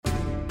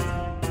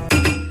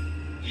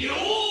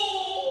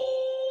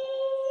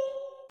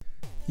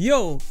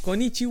Yo,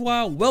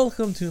 konnichiwa,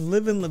 welcome to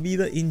Living La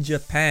Vida in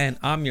Japan.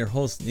 I'm your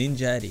host,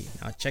 Ninja Eddie.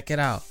 Now check it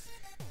out.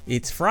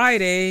 It's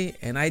Friday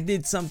and I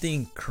did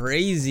something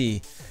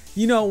crazy.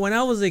 You know, when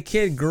I was a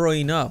kid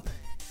growing up,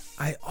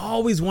 I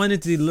always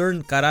wanted to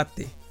learn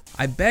karate.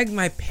 I begged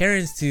my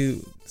parents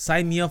to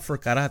sign me up for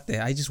karate.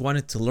 I just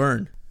wanted to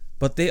learn.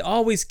 But they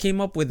always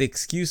came up with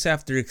excuse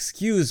after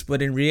excuse.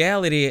 But in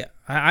reality,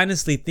 I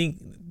honestly think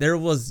there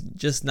was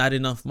just not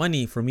enough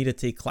money for me to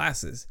take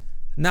classes.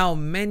 Now,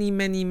 many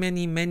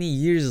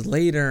years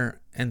later,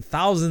 and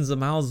thousands of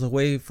miles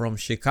away from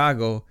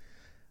Chicago,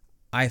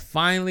 I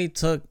finally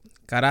took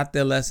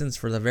karate lessons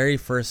for the very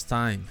first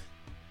time.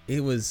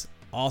 It was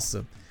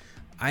awesome.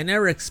 I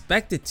never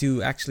expected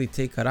to actually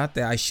take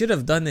karate. I should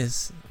have done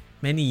this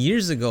many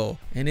years ago.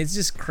 And it's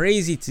just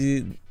crazy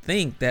to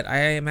think that I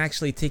am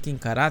actually taking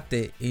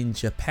karate in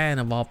Japan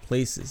of all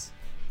places.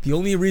 The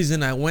only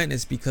reason I went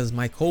is because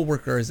my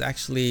coworker is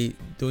actually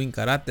doing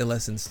karate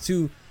lessons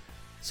too.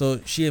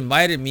 So she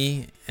invited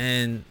me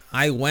and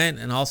I went,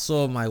 and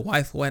also my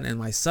wife went and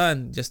my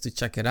son, just to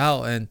check it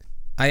out. And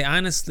I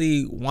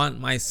honestly want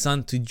my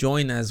son to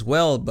join as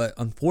well, but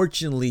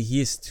unfortunately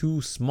he is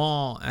too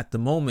small at the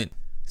moment.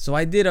 So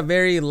I did a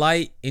very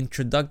light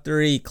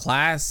introductory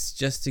class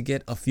just to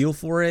get a feel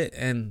for it,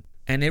 and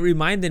it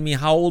reminded me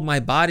how old my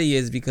body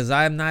is, because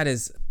I'm not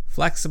as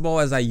flexible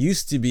as I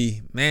used to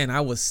be. Man, I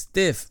was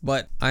stiff,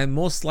 but I'm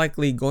most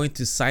likely going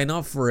to sign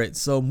up for it.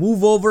 So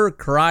move over,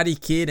 Karate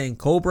Kid and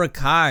Cobra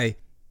Kai.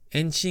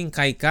 Enshin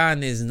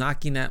Kaikan is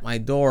knocking at my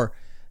door.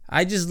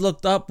 I just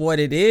looked up what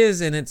it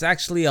is, and it's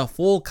actually a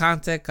full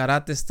contact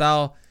karate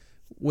style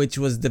which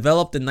was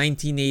developed in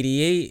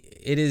 1988.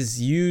 It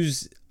is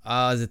used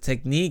as a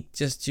technique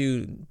just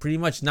to pretty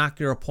much knock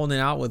your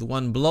opponent out with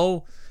one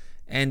blow.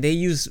 And they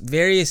use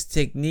various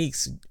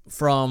techniques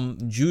from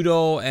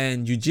judo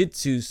and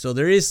jiu-jitsu, so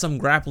there is some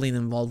grappling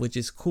involved, which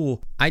is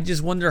cool. I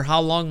just wonder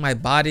how long my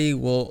body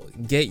will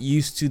get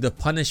used to the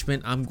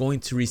punishment I'm going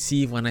to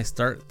receive when I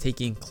start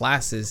taking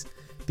classes.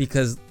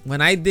 Because when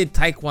I did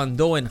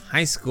Taekwondo in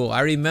high school,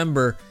 I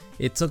remember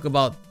it took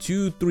about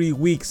 2-3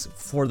 weeks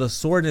for the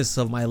soreness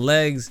of my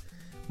legs,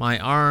 my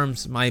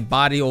arms, my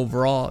body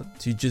overall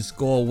to just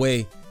go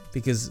away,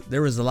 because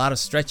there was a lot of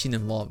stretching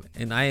involved.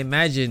 And I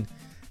imagine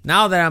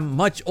now that I'm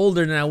much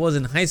older than I was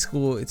in high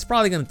school, it's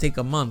probably going to take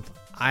a month.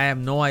 I have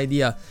no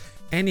idea.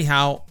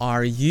 Anyhow,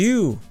 are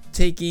you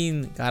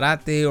taking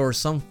karate or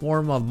some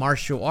form of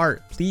martial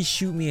art? Please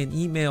shoot me an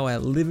email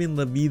at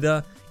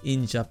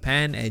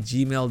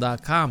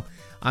livinglavidainjapan@gmail.com.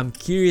 I'm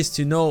curious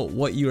to know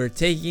what you are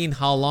taking,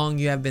 how long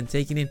you have been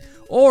taking it,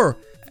 or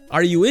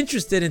are you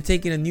interested in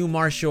taking a new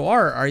martial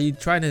art? Are you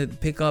trying to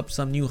pick up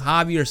some new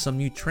hobby or some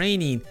new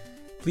training?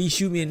 Please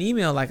shoot me an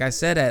email, like I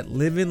said, at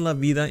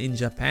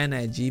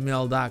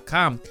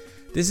livinglavidainjapan@gmail.com.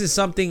 This is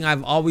something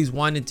I've always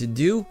wanted to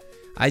do.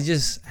 I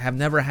just have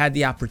never had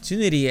the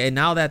opportunity. And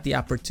now that the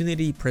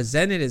opportunity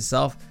presented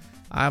itself,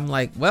 I'm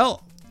like,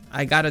 well,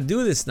 I got to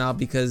do this now,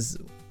 because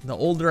the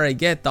older I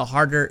get, the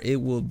harder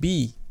it will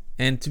be.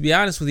 And to be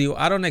honest with you,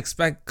 I don't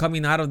expect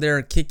coming out of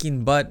there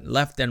kicking butt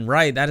left and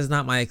right. That is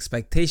not my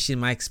expectation.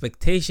 My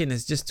expectation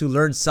is just to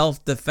learn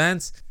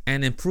self-defense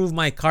and improve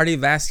my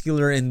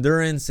cardiovascular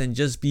endurance and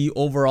just be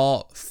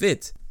overall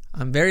fit.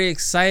 I'm very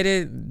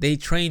excited. They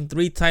train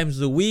 3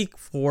 times a week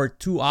for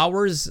 2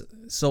 hours,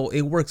 so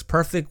it works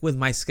perfect with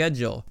my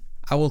schedule.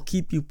 I will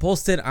keep you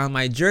posted on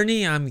my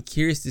journey. I'm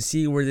curious to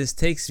see where this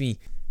takes me.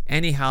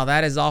 Anyhow,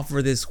 that is all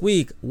for this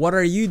week. What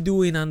are you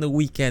doing on the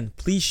weekend?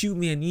 Please shoot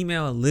me an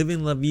email at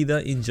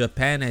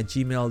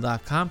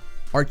livinglavidainjapan@gmail.com,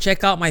 or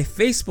check out my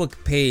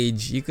Facebook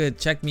page. You could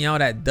check me out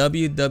at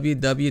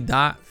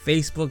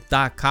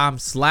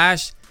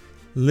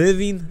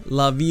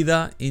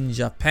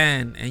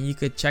www.facebook.com/livinglavidainjapan, and you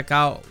could check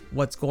out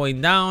what's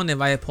going down.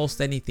 If I post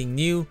anything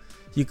new,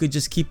 you could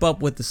just keep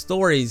up with the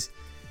stories.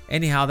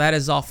 Anyhow, that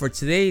is all for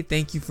today.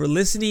 Thank you for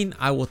listening.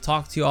 I will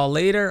talk to you all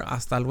later.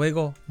 Hasta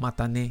luego.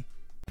 Matane.